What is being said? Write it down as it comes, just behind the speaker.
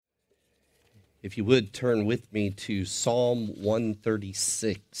If you would, turn with me to Psalm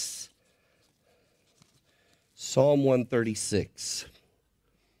 136. Psalm 136.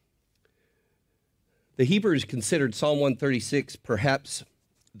 The Hebrews considered Psalm 136 perhaps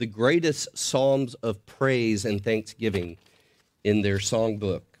the greatest psalms of praise and thanksgiving in their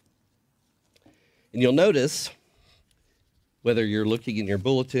songbook. And you'll notice, whether you're looking in your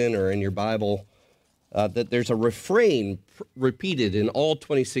bulletin or in your Bible, that there's a refrain repeated in all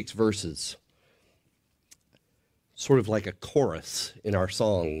 26 verses, sort of like a chorus in our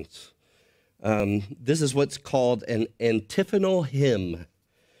songs. This is what's called an antiphonal hymn.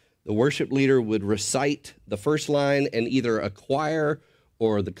 The worship leader would recite the first line, and either a choir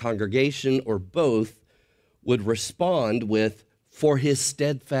or the congregation or both would respond with, "For his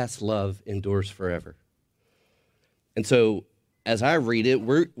steadfast love endures forever." And so, as I read it,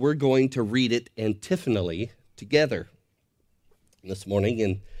 we're going to read it antiphonally together this morning,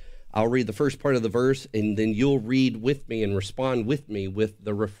 and I'll read the first part of the verse, and then you'll read with me and respond with me with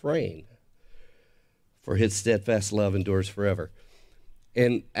the refrain. For his steadfast love endures forever.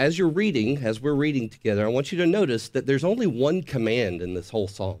 And as we're reading together, I want you to notice that there's only one command in this whole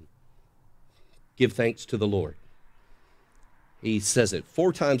psalm. Give thanks to the Lord. He says it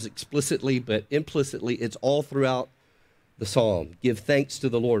 4 times explicitly, but implicitly it's all throughout the psalm. Give thanks to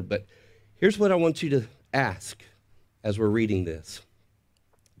the Lord. But here's what I want you to ask as we're reading this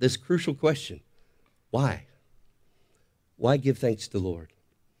crucial question. Why? Why give thanks to the Lord?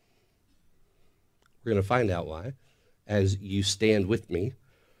 We're going to find out why as you stand with me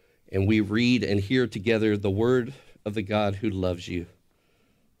and we read and hear together the word of the God who loves you.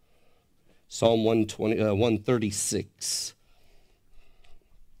 Psalm 136.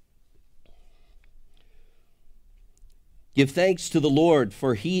 Give thanks to the Lord,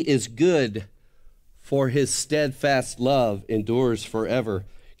 for he is good, for his steadfast love endures forever.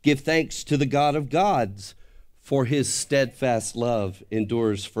 Give thanks to the God of gods, for his steadfast love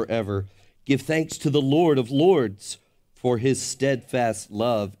endures forever. Give thanks to the Lord of lords, for his steadfast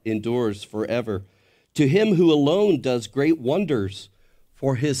love endures forever. To him who alone does great wonders,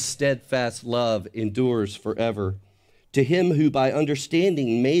 for his steadfast love endures forever. To him who by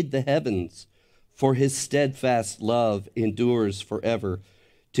understanding made the heavens, for his steadfast love endures forever.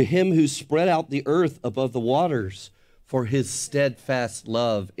 To him who spread out the earth above the waters, for his steadfast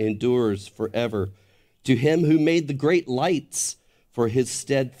love endures forever. To him who made the great lights, for his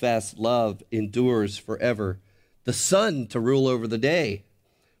steadfast love endures forever. The sun to rule over the day,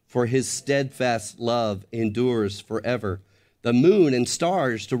 for his steadfast love endures forever. The moon and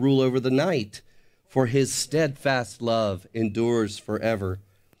stars to rule over the night, for his steadfast love endures forever.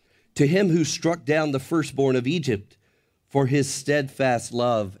 To him who struck down the firstborn of Egypt, for his steadfast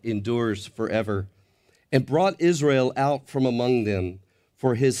love endures forever, and brought Israel out from among them,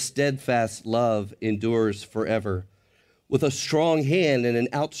 for his steadfast love endures forever. With a strong hand and an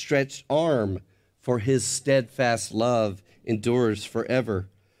outstretched arm, for his steadfast love endures forever.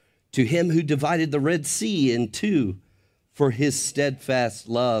 To him who divided the Red Sea in two, for his steadfast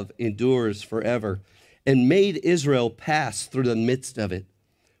love endures forever, and made Israel pass through the midst of it,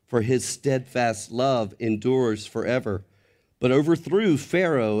 for his steadfast love endures forever, but overthrew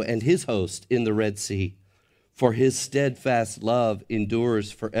Pharaoh and his host in the Red Sea, for his steadfast love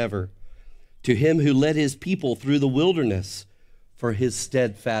endures forever. To him who led his people through the wilderness, for his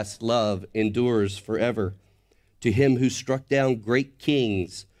steadfast love endures forever. To him who struck down great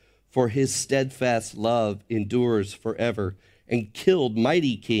kings, for his steadfast love endures forever, and killed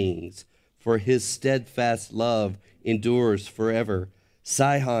mighty kings, for his steadfast love endures forever.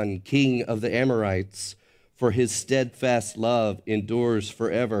 Sihon, king of the Amorites, for his steadfast love endures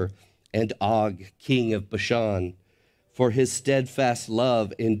forever, and Og, king of Bashan, for his steadfast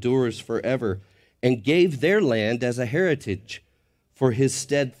love endures forever, and gave their land as a heritage, for his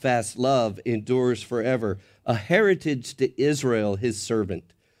steadfast love endures forever, a heritage to Israel, his servant,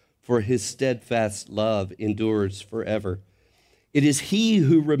 for his steadfast love endures forever. It is he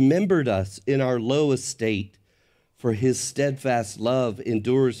who remembered us in our low estate, for his steadfast love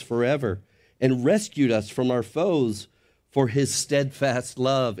endures forever, and rescued us from our foes, for his steadfast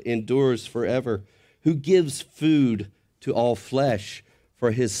love endures forever, who gives food to all flesh,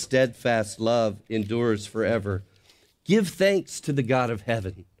 for his steadfast love endures forever. Give thanks to the God of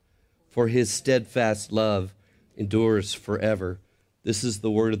heaven, for his steadfast love endures forever. This is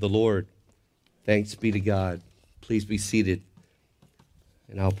the word of the Lord. Thanks be to God. Please be seated,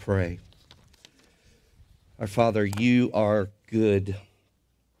 and I'll pray. Our Father, you are good,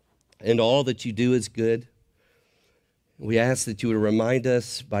 and all that you do is good. We ask that you would remind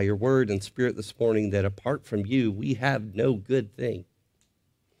us by your word and spirit this morning that apart from you, we have no good thing.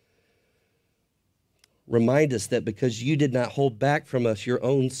 Remind us that because you did not hold back from us your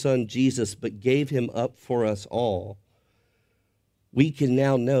own Son, Jesus, but gave him up for us all, we can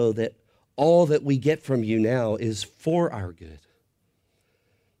now know that all that we get from you now is for our good.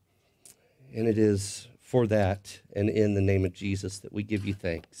 And it is for that and in the name of Jesus that we give you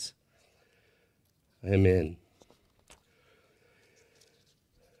thanks. Amen.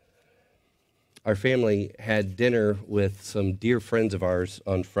 Our family had dinner with some dear friends of ours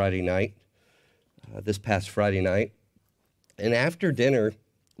on Friday night, this past Friday night. And after dinner,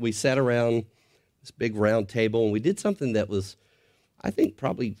 we sat around this big round table and we did something that was, I think,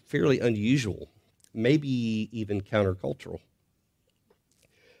 probably fairly unusual, maybe even countercultural.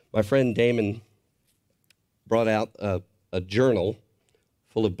 My friend Damon brought out a journal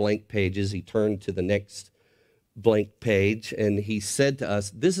full of blank pages. He turned to the next blank page and he said to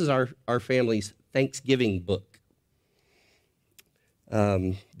us, this is our family's Thanksgiving book.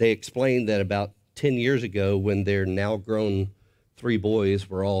 They explained that about 10 years ago, when their now grown 3 boys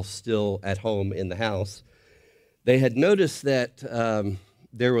were all still at home in the house, they had noticed that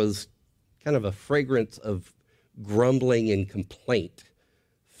there was kind of a fragrance of grumbling and complaint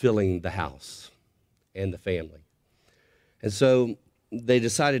filling the house and the family. And so they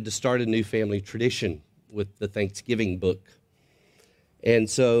decided to start a new family tradition with the Thanksgiving book. And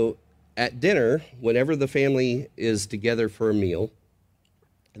so at dinner, whenever the family is together for a meal,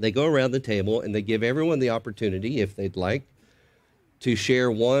 they go around the table and they give everyone the opportunity, if they'd like, to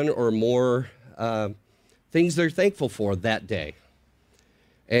share one or more things they're thankful for that day.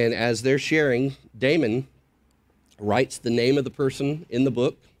 And as they're sharing, Damon writes the name of the person in the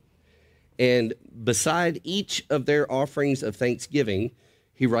book, and beside each of their offerings of thanksgiving,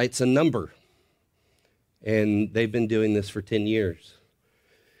 he writes a number. And they've been doing this for 10 years.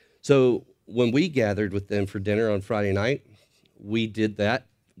 So when we gathered with them for dinner on Friday night, we did that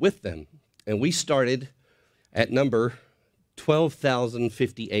with them. And we started at number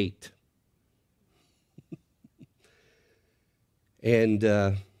 12,058.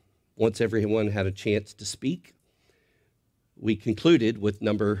 And once everyone had a chance to speak, we concluded with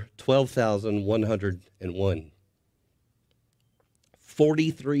number 12,101.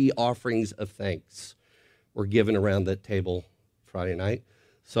 43 offerings of thanks were given around that table Friday night.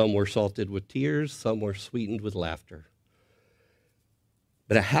 Some were salted with tears, some were sweetened with laughter.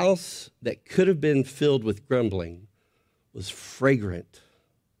 But a house that could have been filled with grumbling was fragrant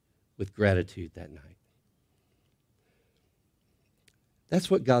with gratitude that night. That's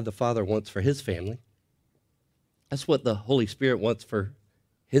what God the Father wants for his family. That's what the Holy Spirit wants for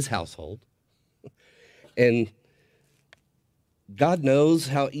his household. And God knows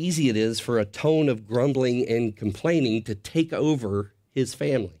how easy it is for a tone of grumbling and complaining to take over his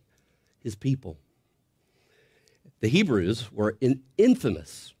family, his people. The Hebrews were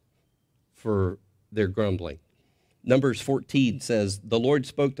infamous for their grumbling. Numbers 14 says, the Lord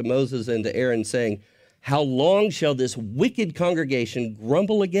spoke to Moses and to Aaron, saying, how long shall this wicked congregation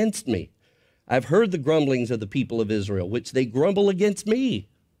grumble against me? I've heard the grumblings of the people of Israel, which they grumble against me.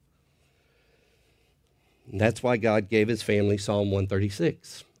 And that's why God gave his family Psalm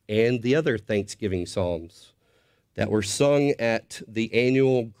 136 and the other Thanksgiving Psalms that were sung at the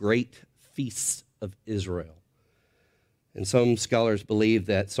annual great feasts of Israel. And some scholars believe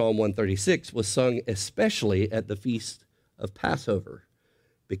that Psalm 136 was sung especially at the feast of Passover,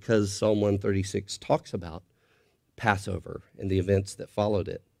 because Psalm 136 talks about Passover and the events that followed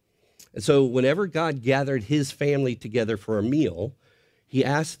it. And so whenever God gathered his family together for a meal, he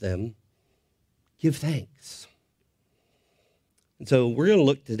asked them, give thanks. And so we're going to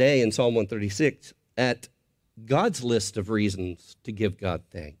look today in Psalm 136 at God's list of reasons to give God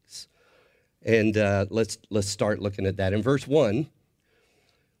thanks. And let's start looking at that. In verse 1,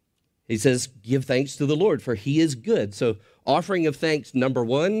 he says, give thanks to the Lord, for he is good. So offering of thanks, number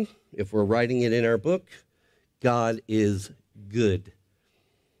 1, if we're writing it in our book, God is good.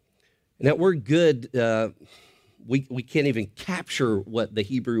 And that word good, we can't even capture what the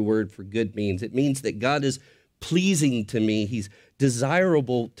Hebrew word for good means. It means that God is pleasing to me. He's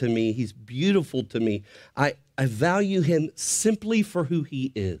desirable to me. He's beautiful to me. I value him simply for who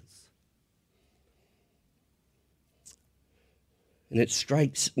he is. And it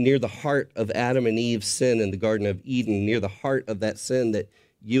strikes near the heart of Adam and Eve's sin in the Garden of Eden, near the heart of that sin that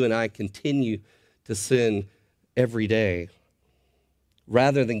you and I continue to sin every day.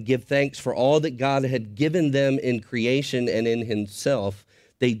 Rather than give thanks for all that God had given them in creation and in himself,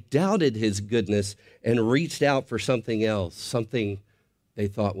 they doubted his goodness and reached out for something else, something they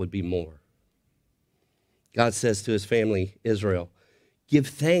thought would be more. God says to his family, Israel, give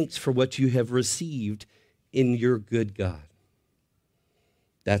thanks for what you have received in your good God.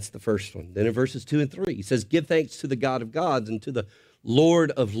 That's the first one. Then in verses 2 and 3, he says, give thanks to the God of gods and to the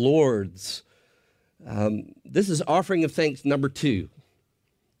Lord of lords. This is offering of thanks number 2.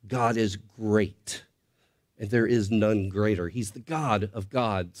 God is great, and there is none greater. He's the God of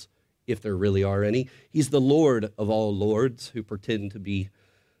gods, if there really are any. He's the Lord of all lords who pretend to be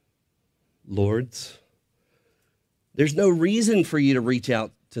lords. There's no reason for you to reach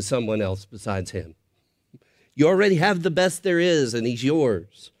out to someone else besides him. You already have the best there is, and he's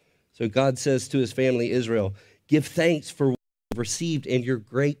yours. So God says to his family, Israel, give thanks for what you've received in your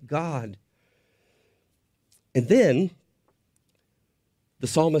great God. And then the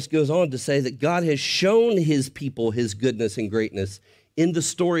psalmist goes on to say that God has shown his people his goodness and greatness in the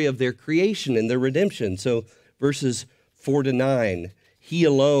story of their creation and their redemption. So verses 4 to 9, he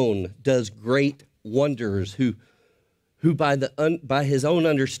alone does great wonders, who by his own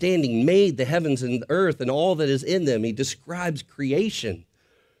understanding made the heavens and the earth and all that is in them. He describes creation.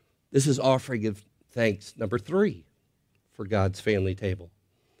 This is offering of thanks number 3 for God's family table.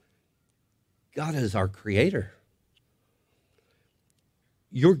 God is our creator.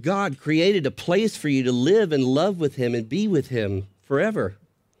 Your God created a place for you to live and love with him and be with him forever.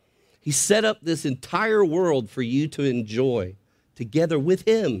 He set up this entire world for you to enjoy together with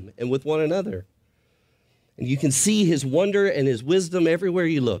him and with one another. And you can see his wonder and his wisdom everywhere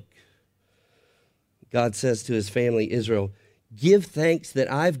you look. God says to his family, Israel, give thanks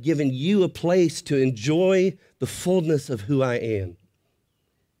that I've given you a place to enjoy the fullness of who I am.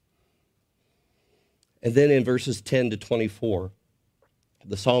 And then in verses 10 to 24,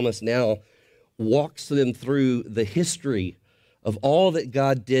 the psalmist now walks them through the history of all that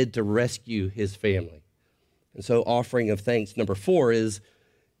God did to rescue his family. And so offering of thanks number 4 is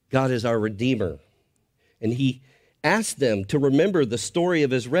God is our Redeemer. And he asked them to remember the story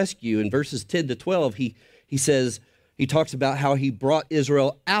of his rescue. In verses 10 to 12, he talks about how he brought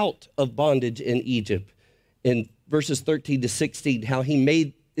Israel out of bondage in Egypt. In verses 13 to 16, how he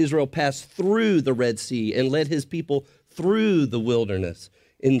made Israel pass through the Red Sea and led his people through the wilderness.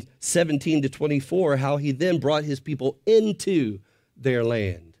 In 17 to 24, how he then brought his people into their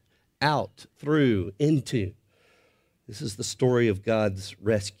land, out, through, into. This is the story of God's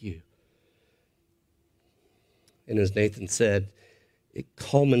rescue. And as Nathan said, it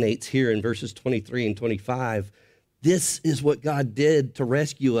culminates here in verses 23 and 25. This is what God did to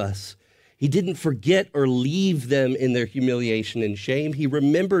rescue us. He didn't forget or leave them in their humiliation and shame. He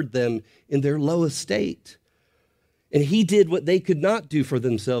remembered them in their low estate. And he did what they could not do for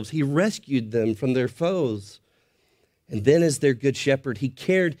themselves. He rescued them from their foes. And then as their good shepherd, he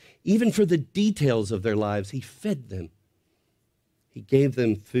cared even for the details of their lives. He fed them. He gave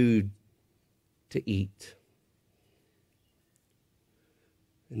them food to eat.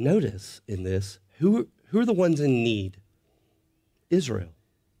 And notice in this, who are the ones in need? Israel.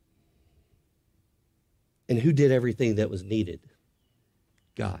 And who did everything that was needed?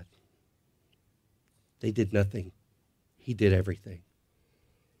 God. They did nothing. He did everything.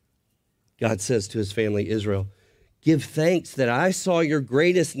 God says to his family, Israel, give thanks that I saw your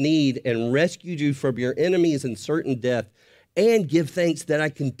greatest need and rescued you from your enemies and certain death, and give thanks that I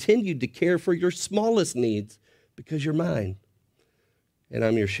continued to care for your smallest needs because you're mine and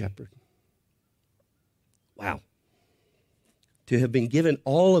I'm your shepherd. Wow. To have been given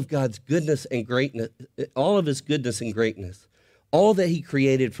all of God's goodness and greatness, all of his goodness and greatness, all that he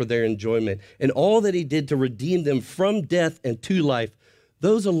created for their enjoyment, and all that he did to redeem them from death and to life,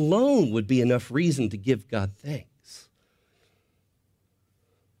 those alone would be enough reason to give God thanks.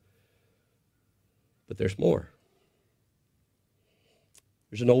 But there's more.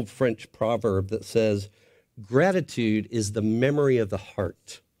 There's an old French proverb that says, gratitude is the memory of the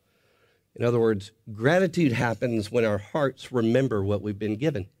heart. In other words, gratitude happens when our hearts remember what we've been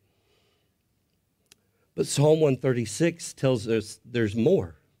given. But Psalm 136 tells us there's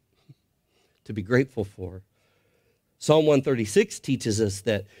more to be grateful for. Psalm 136 teaches us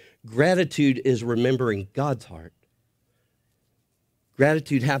that gratitude is remembering God's heart.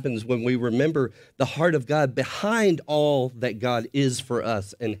 Gratitude happens when we remember the heart of God behind all that God is for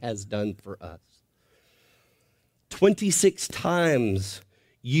us and has done for us. 26 times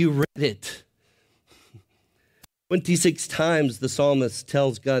you read it. 26 times the psalmist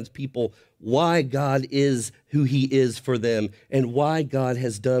tells God's people why God is who he is for them and why God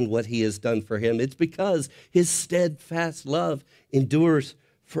has done what he has done for him. It's because his steadfast love endures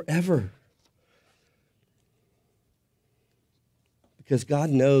forever. Because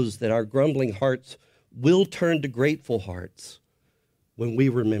God knows that our grumbling hearts will turn to grateful hearts when we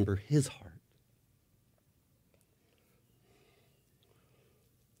remember his heart.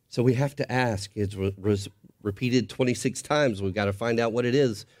 So we have to ask, is repeated 26 times. We've got to find out what it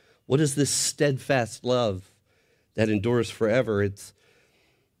is. What is this steadfast love that endures forever? It's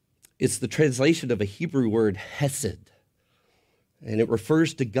the translation of a Hebrew word, hesed. And it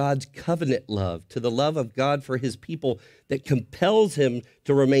refers to God's covenant love, to the love of God for his people that compels him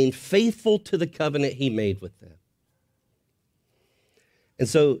to remain faithful to the covenant he made with them. And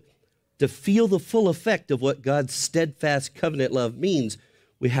so, to feel the full effect of what God's steadfast covenant love means,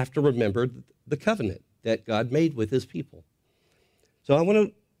 we have to remember the covenant that God made with his people. So I want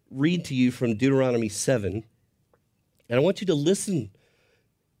to read to you from Deuteronomy 7, and I want you to listen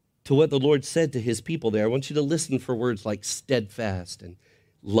to what the Lord said to his people there. I want you to listen for words like steadfast and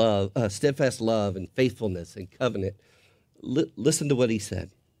love, steadfast love and faithfulness and covenant. Listen to what he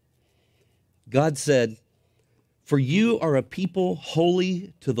said. God said, "For you are a people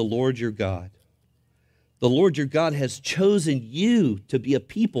holy to the Lord your God. The Lord your God has chosen you to be a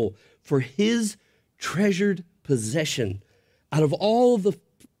people for his treasured possession out of all the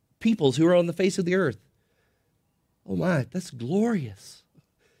peoples who are on the face of the earth." Oh my, that's glorious.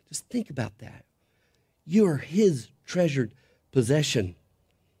 Just think about that. You are his treasured possession.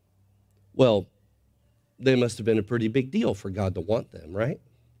 Well, they must have been a pretty big deal for God to want them, right?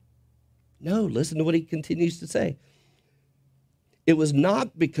 No, listen to what he continues to say. "It was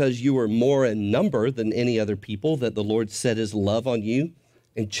not because you were more in number than any other people that the Lord set his love on you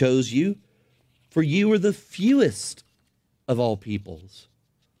and chose you, for you were the fewest of all peoples."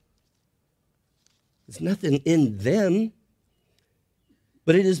 There's nothing in them,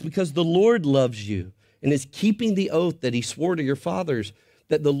 but it is because the Lord loves you and is keeping the oath that he swore to your fathers,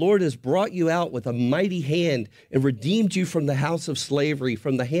 that the Lord has brought you out with a mighty hand and redeemed you from the house of slavery,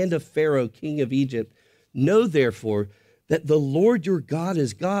 from the hand of Pharaoh, king of Egypt. Know, therefore, that the Lord your God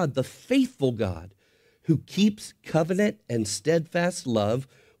is God, the faithful God, who keeps covenant and steadfast love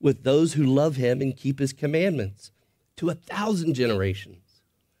with those who love him and keep his commandments to 1,000 generations.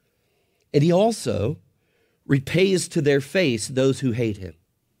 And he also repays to their face those who hate him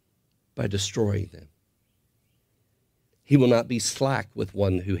by destroying them. He will not be slack with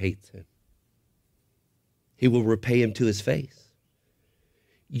one who hates him. He will repay him to his face.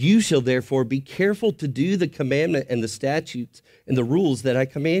 You shall therefore be careful to do the commandment and the statutes and the rules that I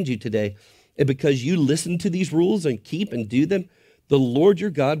command you today. And because you listen to these rules and keep and do them, the Lord your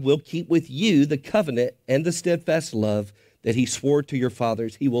God will keep with you the covenant and the steadfast love that he swore to your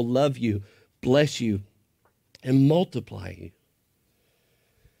fathers. He will love you, bless you, and multiply you.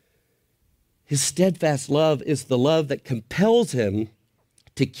 His steadfast love is the love that compels him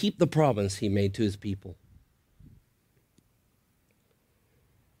to keep the promise he made to his people.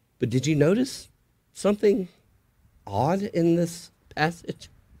 But did you notice something odd in this passage?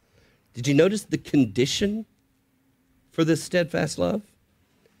 Did you notice the condition for this steadfast love?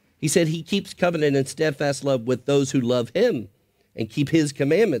 He said he keeps covenant and steadfast love with those who love him and keep his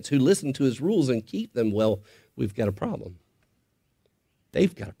commandments, who listen to his rules and keep them. Well, we've got a problem.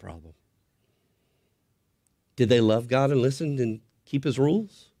 They've got a problem. Did they love God and listen and keep his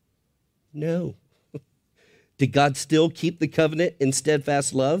rules? No. Did God still keep the covenant and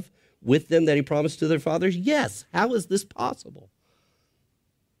steadfast love with them that he promised to their fathers? Yes. How is this possible?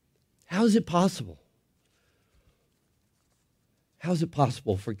 How is it possible? How is it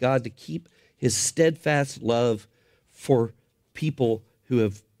possible for God to keep his steadfast love for people who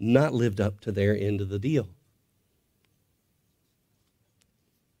have not lived up to their end of the deal?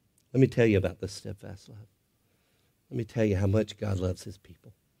 Let me tell you about this steadfast love. Let me tell you how much God loves his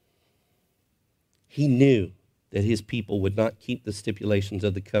people. He knew that his people would not keep the stipulations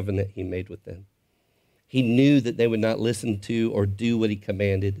of the covenant he made with them. He knew that they would not listen to or do what he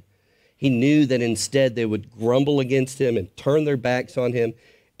commanded. He knew that instead they would grumble against him and turn their backs on him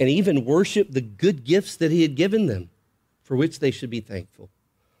and even worship the good gifts that he had given them, for which they should be thankful.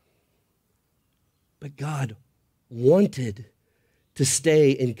 But God wanted to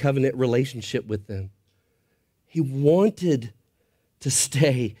stay in covenant relationship with them. He wanted to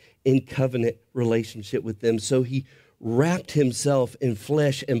stay in covenant relationship with them. So he wrapped himself in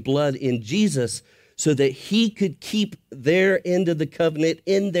flesh and blood in Jesus so that he could keep their end of the covenant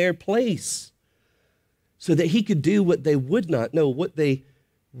in their place. So that he could do what they would not know, what they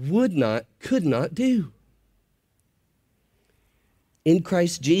could not do. In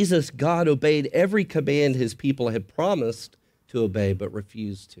Christ Jesus, God obeyed every command his people had promised to obey but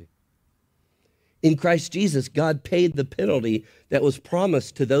refused to. In Christ Jesus, God paid the penalty that was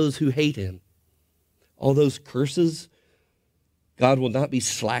promised to those who hate him. All those curses, God will not be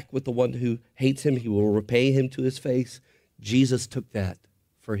slack with the one who hates him. He will repay him to his face. Jesus took that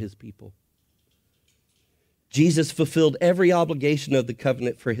for his people. Jesus fulfilled every obligation of the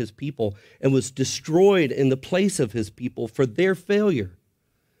covenant for his people and was destroyed in the place of his people for their failure.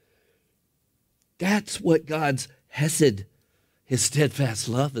 That's what God's hesed, his steadfast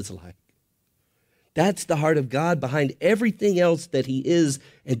love, is like. That's the heart of God behind everything else that he is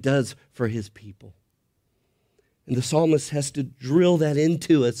and does for his people. And the psalmist has to drill that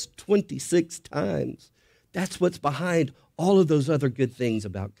into us 26 times. That's what's behind all of those other good things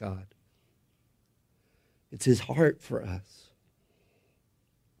about God. It's his heart for us.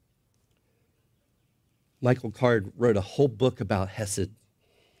 Michael Card wrote a whole book about hesed.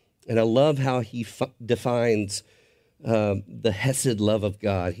 And I love how he defines the hesed love of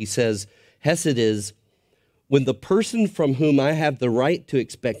God. He says, hesed is when the person from whom I have the right to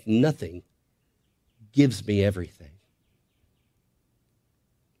expect nothing gives me everything.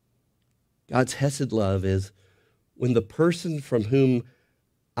 God's hesed love is when the person from whom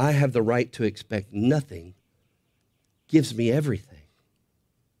I have the right to expect nothing gives me everything.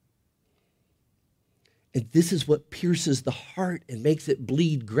 And this is what pierces the heart and makes it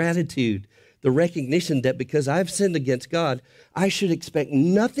bleed gratitude, the recognition that because I've sinned against God, I should expect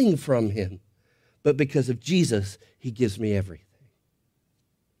nothing from him. But because of Jesus, he gives me everything.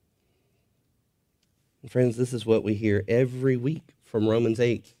 And friends, this is what we hear every week from Romans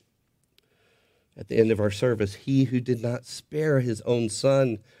 8. At the end of our service, he who did not spare his own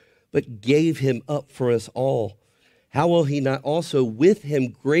son, but gave him up for us all, how will he not also with him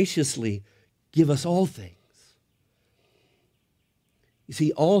graciously give us all things? You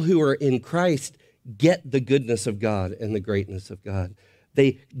see, all who are in Christ get the goodness of God and the greatness of God.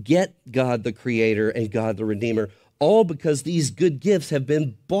 They get God the Creator and God the Redeemer, all because these good gifts have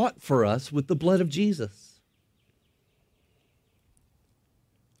been bought for us with the blood of Jesus.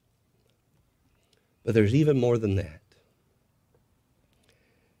 But there's even more than that.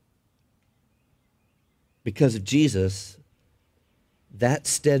 Because of Jesus, that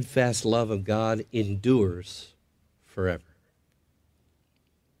steadfast love of God endures forever.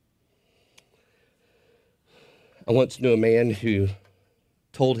 I once knew a man who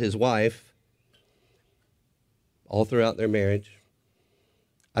told his wife, all throughout their marriage,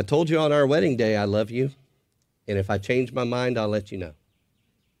 I told you on our wedding day I love you, and if I change my mind, I'll let you know.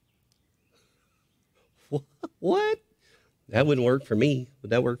 What? That wouldn't work for me.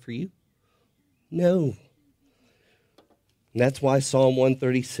 Would that work for you? No. And that's why Psalm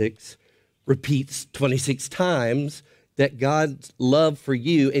 136 repeats 26 times that God's love for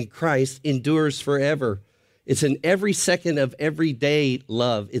you in Christ endures forever. It's an every second of every day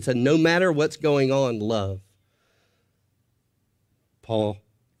love. It's a no matter what's going on love. Paul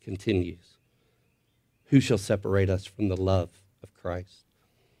continues, who shall separate us from the love of Christ?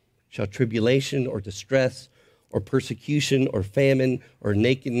 Shall tribulation or distress or persecution or famine or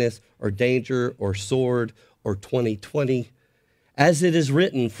nakedness or danger or sword or 2020? As it is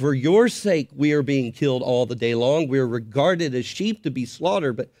written, for your sake we are being killed all the day long. We are regarded as sheep to be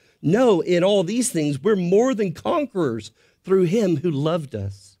slaughtered. But no, in all these things we're more than conquerors through him who loved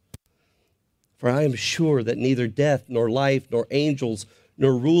us. For I am sure that neither death nor life nor angels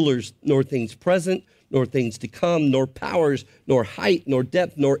nor rulers nor things present nor things to come nor powers nor height nor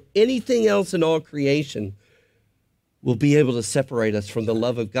depth nor anything else in all creation will be able to separate us from the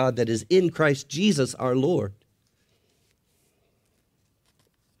love of God that is in Christ Jesus our Lord.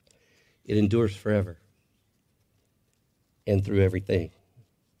 It endures forever and through everything.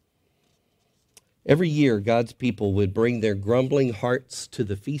 Every year, God's people would bring their grumbling hearts to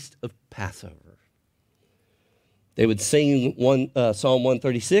the feast of Passover. They would sing Psalm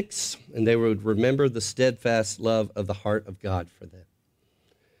 136, and they would remember the steadfast love of the heart of God for them.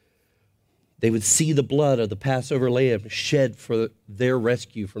 They would see the blood of the Passover lamb shed for their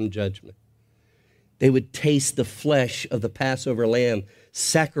rescue from judgment. They would taste the flesh of the Passover lamb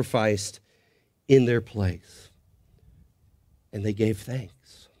sacrificed in their place. And they gave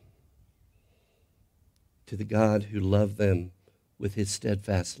thanks to the God who loved them with his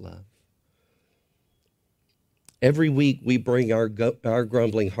steadfast love. Every week we bring our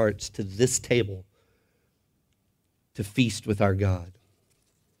grumbling hearts to this table to feast with our God.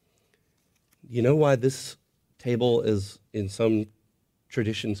 You know why this table is in some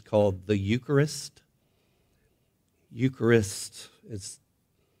traditions called the Eucharist? Eucharist is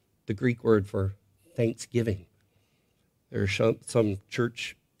the Greek word for thanksgiving. There are some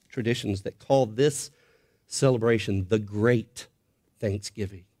church traditions that call this celebration the Great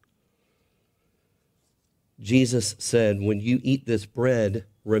Thanksgiving. Jesus said, when you eat this bread,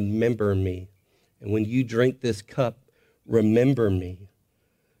 remember me. And when you drink this cup, remember me.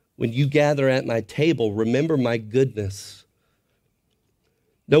 When you gather at my table, remember my goodness.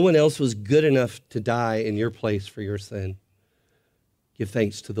 No one else was good enough to die in your place for your sin. Give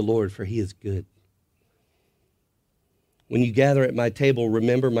thanks to the Lord, for he is good. When you gather at my table,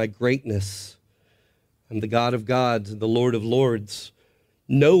 remember my greatness. I'm the God of gods and the Lord of lords.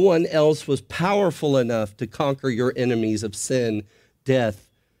 No one else was powerful enough to conquer your enemies of sin, death,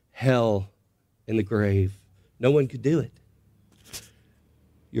 hell, and the grave. No one could do it.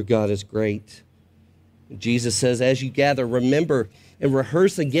 Your God is great. Jesus says, as you gather, remember and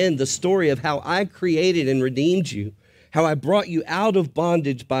rehearse again the story of how I created and redeemed you, how I brought you out of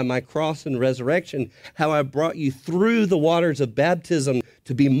bondage by my cross and resurrection, how I brought you through the waters of baptism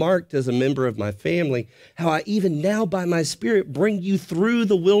to be marked as a member of my family, how I even now by my Spirit bring you through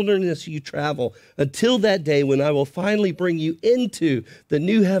the wilderness you travel until that day when I will finally bring you into the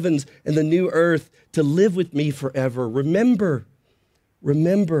new heavens and the new earth to live with me forever. Remember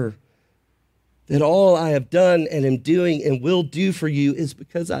that all I have done and am doing and will do for you is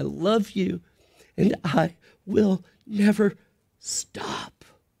because I love you, and I will never stop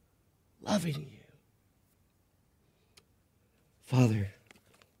loving you. Father,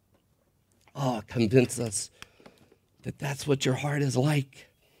 convince us that that's what your heart is like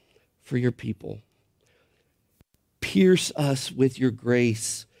for your people. Pierce us with your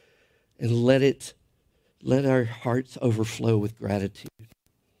grace and let our hearts overflow with gratitude.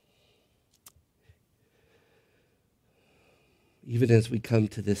 Even as we come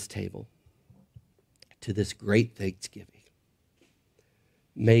to this table, to this great Thanksgiving,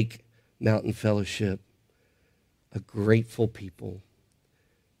 make Mountain Fellowship a grateful people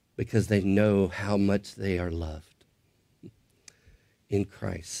because they know how much they are loved. In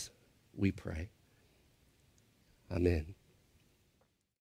Christ, we pray. Amen.